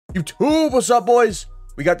YouTube, what's up, boys?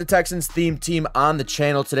 We got the Texans theme team on the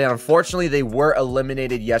channel today. Unfortunately, they were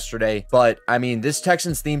eliminated yesterday, but I mean, this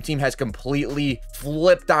Texans theme team has completely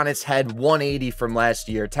flipped on its head 180 from last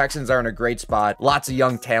year. Texans are in a great spot. Lots of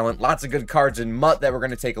young talent, lots of good cards and MUT that we're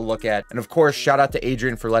going to take a look at. And of course, shout out to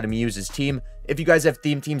Adrian for letting me use his team. If you guys have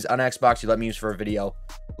theme teams on Xbox you let me use for a video,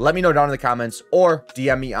 let me know down in the comments or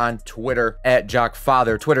DM me on Twitter at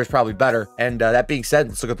JockFather. Twitter's probably better. And that being said,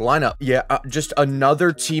 let's look at the lineup. Yeah, just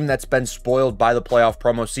another team that's been spoiled by the playoff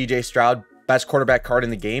promo. CJ Stroud, best quarterback card in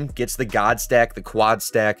the game, gets the God stack, the quad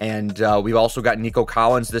stack. And we've also got Nico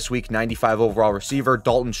Collins this week, 95 overall receiver.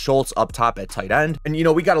 Dalton Schultz up top at tight end. And, you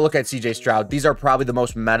know, we got to look at CJ Stroud. These are probably the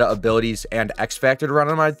most meta abilities and X factor to run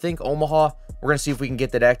them, I think. Omaha. We're going to see if we can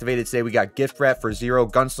get that activated today. We got Gift Wrap for 0,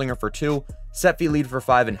 Gunslinger for 2, Set Feet Lead for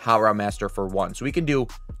 5, and Hot Route Master for 1. So we can do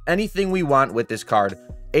anything we want with this card.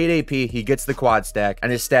 8 AP, he gets the quad stack,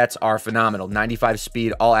 and his stats are phenomenal. 95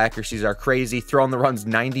 speed, all accuracies are crazy. Throwing the runs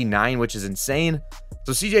 99, which is insane.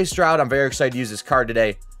 So CJ Stroud, I'm very excited to use this card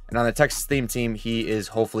today. And on the Texas theme team, he is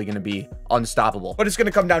hopefully going to be unstoppable. But it's going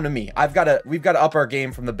to come down to me. We've got to up our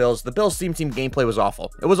game from the Bills. The Bills theme team gameplay was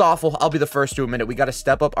awful. It was awful. I'll be the first to admit it. We got to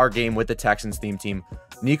step up our game with the Texans theme team.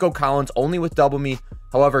 Nico Collins only with double me.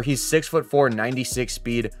 However, he's 6'4", 96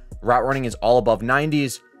 speed. Route running is all above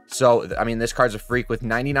 90s. So, I mean, this card's a freak with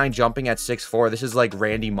 99 jumping at 6'4". This is like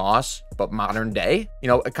Randy Moss, but modern day. You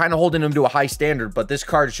know, kind of holding him to a high standard, but this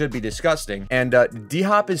card should be disgusting. And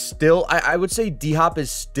D-Hop is still, I would say D-Hop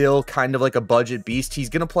is still kind of like a budget beast. He's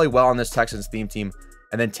going to play well on this Texans theme team.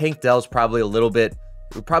 And then Tank Dell's probably a little bit,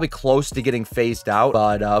 probably close to getting phased out,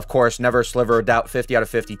 but of course, never a sliver of doubt. 50 out of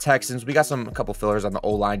 50 Texans. We got a couple fillers on the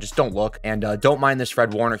O-line. Just don't look, and don't mind this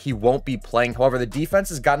Fred Warner. He won't be playing. However, the defense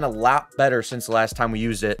has gotten a lot better since the last time we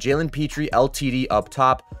used it. Jalen Petrie, LTD up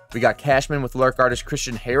top. We got Cashman with Lurk Artist,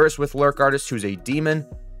 Christian Harris with Lurk Artist, who's a demon.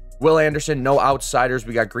 Will Anderson, no outsiders.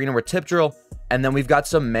 We got Greener with Tip Drill, and then we've got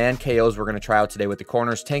some man KOs we're going to try out today with the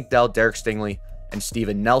corners. Tank Dell, Derek Stingley, and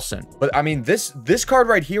Steven Nelson. But I mean, this card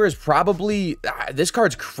right here is probably, this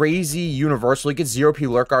card's crazy universal. He gets 0 P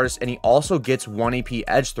Lurk Artist, and he also gets 1 AP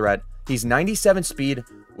Edge Threat. He's 97 speed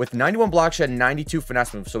with 91 block shed and 92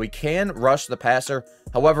 finesse move, so he can rush the passer.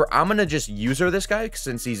 However, I'm gonna just user this guy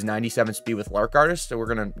since he's 97 speed with Lurk Artist, so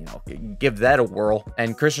we're gonna, you know, give that a whirl.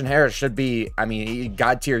 And Christian Harris should be, I mean,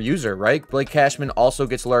 god tier user, right? Blake Cashman also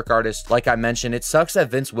gets Lurk Artist. Like I mentioned, it sucks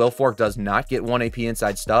that Vince Wilfork does not get 1 AP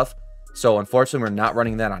inside stuff. So unfortunately, we're not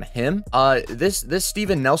running that on him. This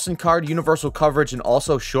Steven Nelson card, universal coverage, and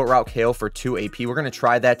also short route KO for 2 AP. We're going to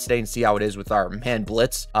try that today and see how it is with our man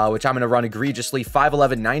blitz, which I'm going to run egregiously.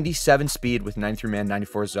 5'11", 97 speed with 93 man,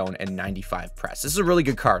 94 zone, and 95 press. This is a really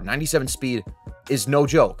good card. 97 speed is no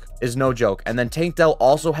joke, And then Tank Dell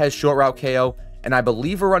also has short route KO, and I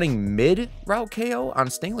believe we're running mid route KO on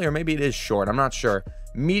Stingley, or maybe it is short. I'm not sure.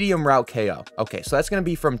 Medium route KO. Okay, so that's going to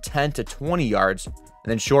be from 10 to 20 yards. And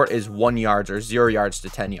then short is 1 yard or 0 yards to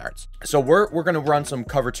 10 yards. So we're going to run some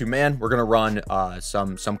cover 2 man. We're going to run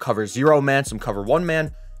some cover 0 man, some cover 1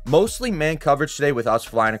 man. Mostly man coverage today with us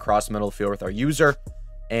flying across the middle of the field with our user.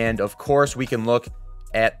 And of course, we can look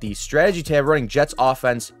at the strategy tab, running Jets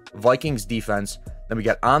offense, Vikings defense. Then we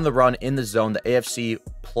got on the run, in the zone, the AFC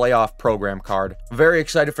playoff program card. Very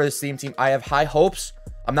excited for this theme team. I have high hopes.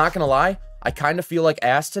 I'm not going to lie. I kind of feel like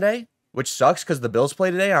ass today, which sucks because the Bills play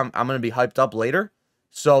today. I'm going to be hyped up later.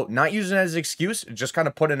 So not using it as an excuse, just kind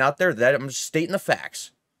of putting out there that I'm just stating the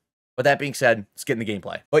facts. But that being said, let's get in the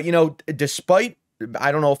gameplay. But, you know, despite,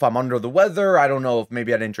 I don't know if I'm under the weather. I don't know if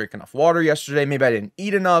maybe I didn't drink enough water yesterday. Maybe I didn't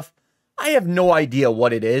eat enough. I have no idea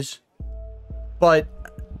what it is. But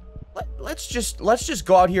let's just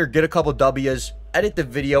go out here, get a couple W's, edit the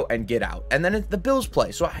video, and get out. And then the Bills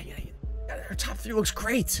play. So our top 3 looks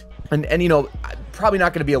great. And you know, probably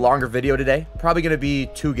not going to be a longer video today. Probably going to be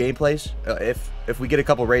 2 gameplays. If we get a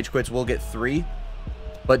couple rage quits, we'll get 3.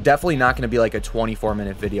 But definitely not going to be like a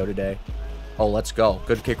 24-minute video today. Oh, let's go.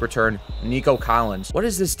 Good kick return. Nico Collins. What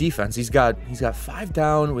is this defense? He's got 5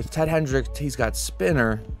 down with Ted Hendricks. He's got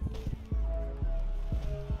spinner.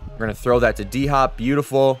 We're going to throw that to D-Hop.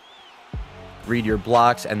 Beautiful. Read your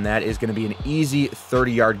blocks, and that is going to be an easy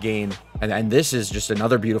 30-yard gain. And this is just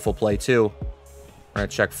another beautiful play too. We're going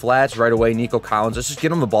to check flats right away. Nico Collins. Let's just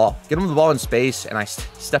get him the ball. Get him the ball in space. And I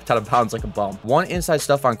stepped out of bounds like a bum. 1 inside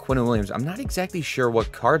stuff on Quinn Williams. I'm not exactly sure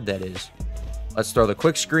what card that is. Let's throw the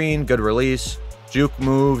quick screen. Good release. Juke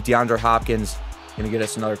move. DeAndre Hopkins. Going to get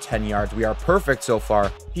us another 10 yards. We are perfect so far.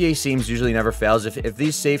 PA seams usually never fails. If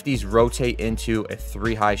these safeties rotate into a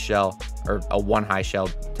 3 high shell, or a 1 high shell,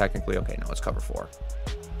 technically. Okay, no, let's cover 4.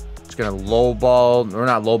 Just going to low ball, or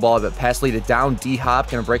not low ball, but pass lead it down. D-Hop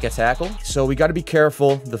going to break a tackle. So we got to be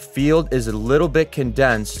careful. The field is a little bit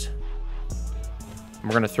condensed.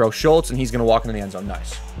 We're going to throw Schultz, and he's going to walk into the end zone.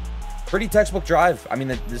 Nice. Pretty textbook drive. I mean,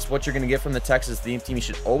 this is what you're going to get from the Texans theme team. You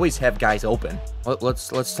should always have guys open.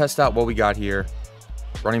 Let's test out what we got here.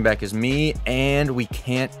 Running back is me, and we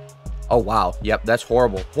can't. Oh, wow. Yep, that's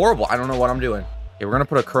horrible. Horrible. I don't know what I'm doing. Okay, we're going to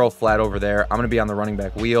put a curl flat over there. I'm going to be on the running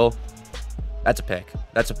back wheel. That's a pick.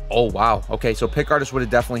 That's a... Oh, wow. Okay, so pick artist would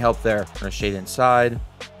have definitely helped there. I'm going to shade inside.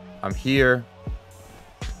 I'm here.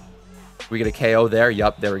 We get a KO there.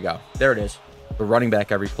 Yep, there we go. There it is. The running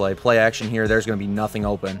back every play. Play action here. There's going to be nothing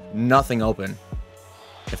open. Nothing open.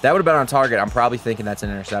 If that would have been on target, I'm probably thinking that's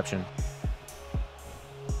an interception.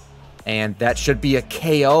 And that should be a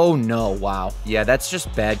KO. No, wow. Yeah, that's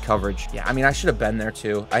just bad coverage. Yeah, I mean, I should have been there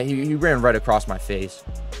too. He ran right across my face.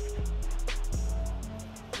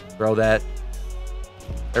 Throw that.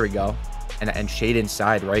 There we go. And shade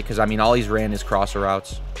inside, right? Because, I mean, all he's ran is crosser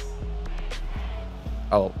routes.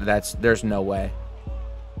 Oh, there's no way.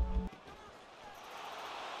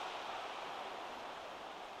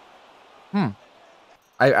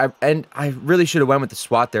 I really should have went with the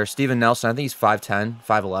SWAT there. Steven Nelson, I think he's 5'10",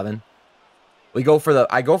 5'11". I go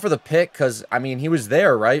for the pick because, I mean, he was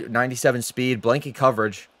there, right? 97 speed, blanket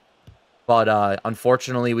coverage. But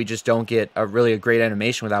unfortunately, we just don't get a great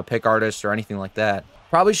animation without pick artists or anything like that.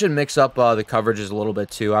 Probably should mix up the coverages a little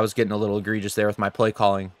bit too. I was getting a little egregious there with my play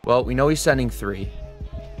calling. Well, we know he's sending 3.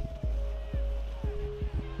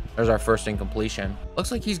 There's our first incompletion.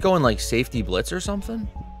 Looks like he's going like safety blitz or something.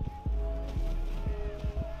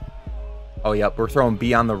 Oh, yep. We're throwing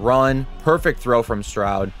B on the run. Perfect throw from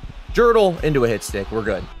Stroud. Jurtle into a hit stick. We're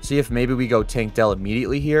good. See if maybe we go Tank Dell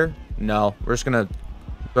immediately here. No, we're just going to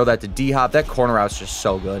throw that to D-Hop. That corner route's just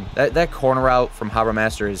so good. That corner route from Hopper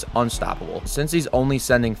Master is unstoppable. Since he's only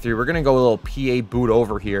sending 3, we're going to go a little PA boot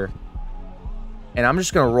over here. And I'm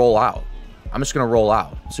just going to roll out.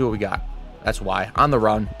 See what we got. That's why. On the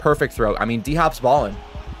run. Perfect throw. I mean, D-Hop's balling.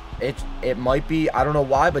 It might be, I don't know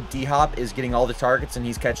why, but D-Hop is getting all the targets and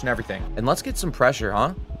he's catching everything. And let's get some pressure,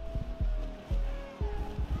 huh?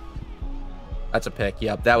 That's a pick.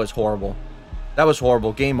 Yep, that was horrible. That was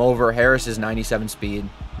horrible. Game over. Harris is 97 speed.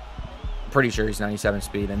 Pretty sure he's 97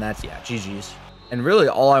 speed, and that's, yeah, GG's. And really,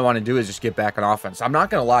 all I want to do is just get back on offense. I'm not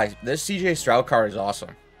going to lie. This CJ Stroud card is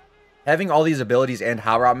awesome. Having all these abilities and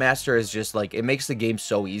Hot Route Master is just, like, it makes the game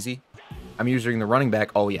so easy. I'm using the running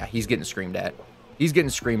back. Oh, yeah, he's getting screamed at. He's getting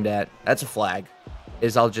screamed at. That's a flag.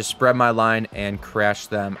 I'll just spread my line and crash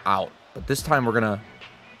them out. But this time we're going to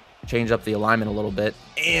change up the alignment a little bit.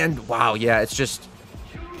 And, wow, yeah, it's just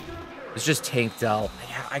Tank Dell.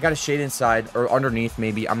 Yeah, I got to shade inside or underneath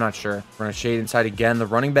maybe. I'm not sure. We're going to shade inside again. The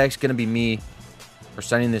running back's going to be me. We're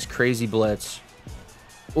sending this crazy blitz.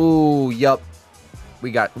 Ooh, yep.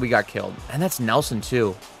 We got killed. And that's Nelson,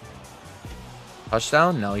 too.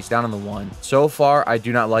 Touchdown? No, he's down on the 1. So far, I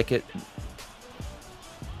do not like it.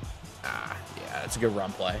 It's a good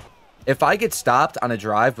run play. If I get stopped on a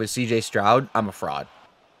drive with CJ Stroud, I'm a fraud.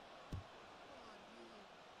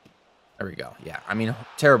 There we go. Yeah, I mean,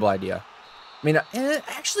 terrible idea. I mean,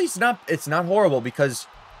 actually, it's not horrible because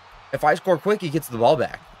if I score quick, he gets the ball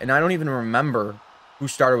back. And I don't even remember who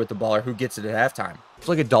started with the ball or who gets it at halftime. It's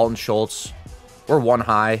like a Dalton Schultz. We're one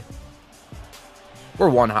high.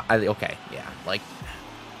 Okay, yeah, like,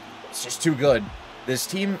 it's just too good.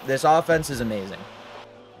 This offense is amazing.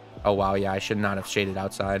 Oh, wow, yeah, I should not have shaded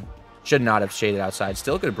outside. Should not have shaded outside.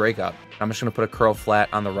 Still good break up. I'm just going to put a curl flat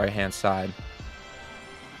on the right-hand side.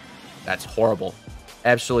 That's horrible.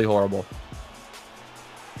 Absolutely horrible.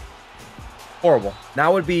 Horrible.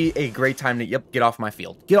 Now would be a great time to, get off my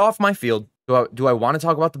field. Get off my field. Do I want to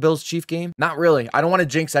talk about the Bills-Chief game? Not really. I don't want to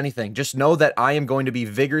jinx anything. Just know that I am going to be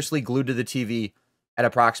vigorously glued to the TV at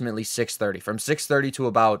approximately 6:30. From 6:30 to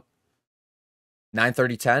about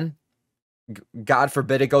 9:30, 10. God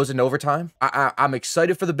forbid it goes into overtime. I'm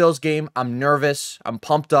excited for the Bills game. I'm nervous. I'm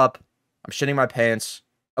pumped up. I'm shitting my pants.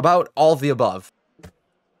 About all of the above.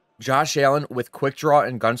 Josh Allen with quick draw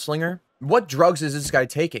and gunslinger. What drugs is this guy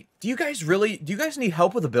taking? Do you guys need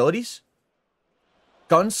help with abilities?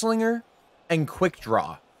 Gunslinger and quick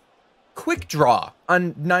draw. Quick draw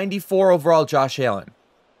on 94 overall Josh Allen.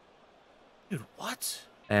 Dude, what?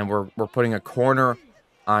 And we're putting a corner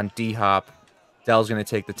on D-Hop. Dell's going to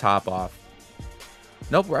take the top off.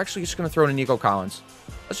 Nope, we're actually just going to throw in Nico Collins.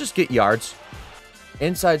 Let's just get yards.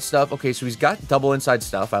 Inside stuff. Okay, so he's got double inside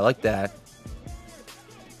stuff. I like that.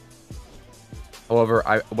 However,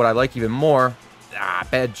 what I like even more...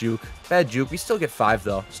 bad juke. Bad juke. We still get 5,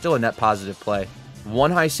 though. Still a net positive play.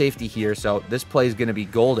 One high safety here, so this play is going to be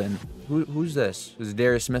golden. Who's this? This is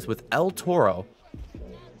Darius Smith with El Toro.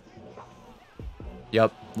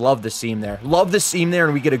 Yep. Love the seam there. Love the seam there,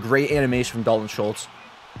 and we get a great animation from Dalton Schultz.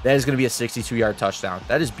 That is going to be a 62-yard touchdown.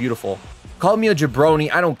 That is beautiful. Call me a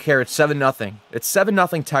jabroni. I don't care. It's 7-0. It's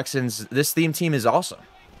 7-0 Texans. This theme team is awesome.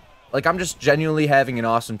 Like, I'm just genuinely having an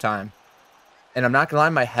awesome time. And I'm not going to lie,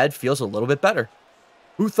 my head feels a little bit better.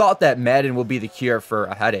 Who thought that Madden would be the cure for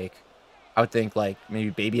a headache? I would think, like, maybe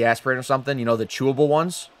baby aspirin or something. You know, the chewable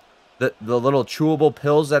ones? The little chewable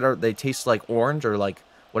pills that they taste like orange or, like,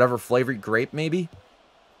 whatever flavor, grape, maybe?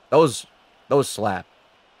 Those slap.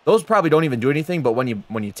 Those probably don't even do anything, but when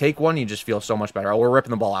you take one, you just feel so much better. Oh, we're ripping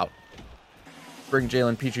the ball out. Bring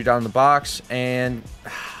Jalen Petrie down in the box, and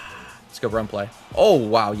let's go run play. Oh,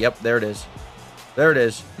 wow. Yep, there it is. There it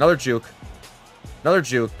is. Another juke. Another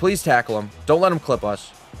juke. Please tackle him. Don't let him clip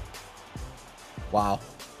us. Wow.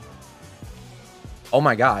 Oh,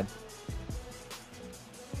 my God.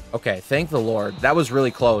 Okay, thank the Lord. That was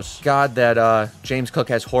really close. God, that James Cook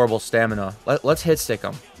has horrible stamina. Let's hit stick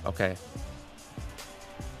him. Okay.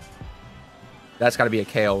 That's got to be a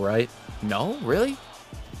KO, right? No? Really?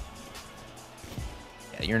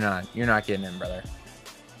 Yeah, you're not getting in, brother.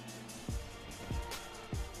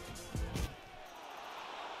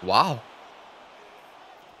 Wow.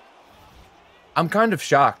 I'm kind of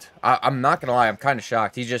shocked. I'm not going to lie. I'm kind of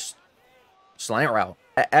shocked. He just slant route.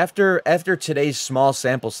 After today's small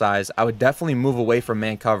sample size, I would definitely move away from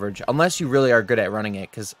man coverage, unless you really are good at running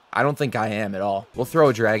it, because I don't think I am at all. We'll throw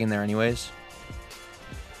a drag in there anyways.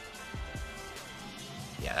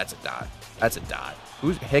 Yeah, that's a dot. That's a dot.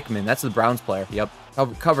 Who's Hickman? That's the Browns player. Yep.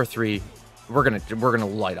 Cover 3. We're gonna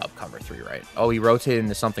light up cover 3, right? Oh, he rotated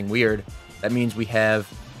into something weird. That means we have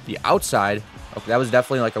the outside. Okay, that was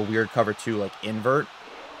definitely like a weird cover 2, like invert.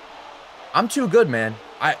 I'm too good, man.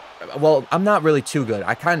 Well, I'm not really too good.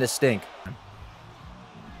 I kind of stink.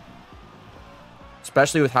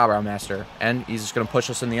 Especially with Howard Master. And he's just going to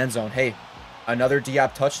push us in the end zone. Hey, another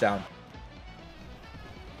Diop touchdown.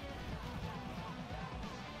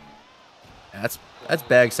 That's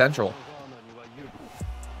bag central.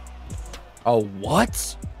 Oh,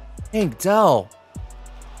 what? Hank Dell.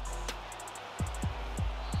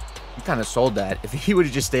 He kind of sold that. If he would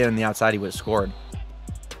have just stayed on the outside, he would have scored.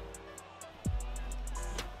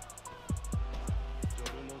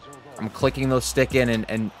 I'm clicking those stick in,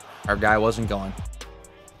 and our guy wasn't going.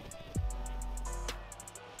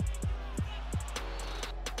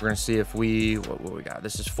 We're going to see if we... What we got?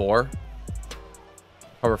 This is 4.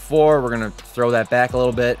 Cover 4. We're going to throw that back a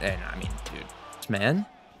little bit. And, I mean, dude. This man.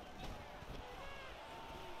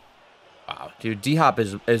 Wow. Dude, D-Hop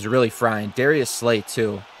is really frying. Darius Slay,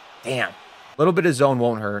 too. Damn. A little bit of zone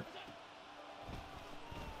won't hurt.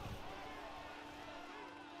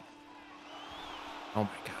 Oh, my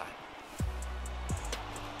God.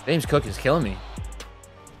 James Cook is killing me.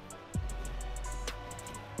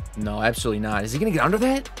 No, absolutely not. Is he going to get under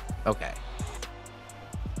that? Okay.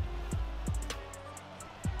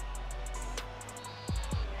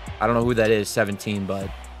 I don't know who that is, 17, but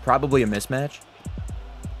probably a mismatch.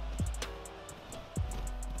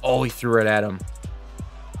 Oh, he threw it at him.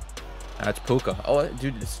 That's Puka. Oh,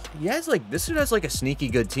 dude, this dude has like a sneaky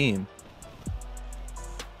good team.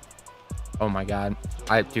 Oh my God.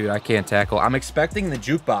 Dude, I can't tackle. I'm expecting the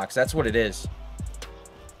jukebox. That's what it is.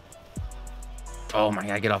 Oh my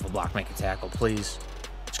God, get off the block, make a tackle, please.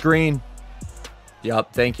 Screen.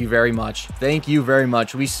 Yup, thank you very much. Thank you very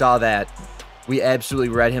much. We saw that. We absolutely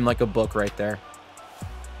read him like a book right there.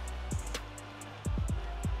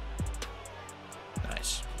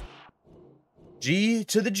 Nice. G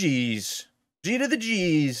to the G's. G to the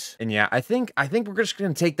G's. And yeah, I think we're just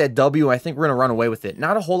going to take that W. I think we're going to run away with it.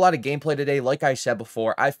 Not a whole lot of gameplay today. Like I said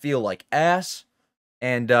before, I feel like ass.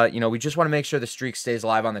 And, you know, we just want to make sure the streak stays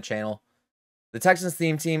alive on the channel. The Texans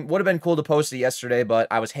theme team would have been cool to post it yesterday, but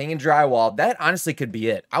I was hanging drywall. That honestly could be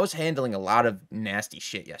it. I was handling a lot of nasty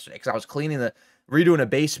shit yesterday because I was redoing a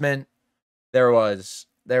basement. There was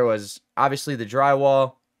obviously the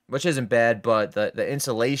drywall, which isn't bad, but the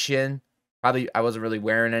insulation, probably I wasn't really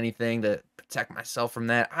wearing anything to protect myself from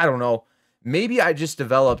that. I don't know. Maybe I just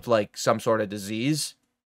developed like some sort of disease.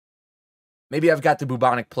 Maybe I've got the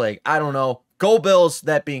bubonic plague. I don't know. Go Bills.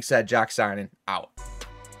 That being said, Jock signing out.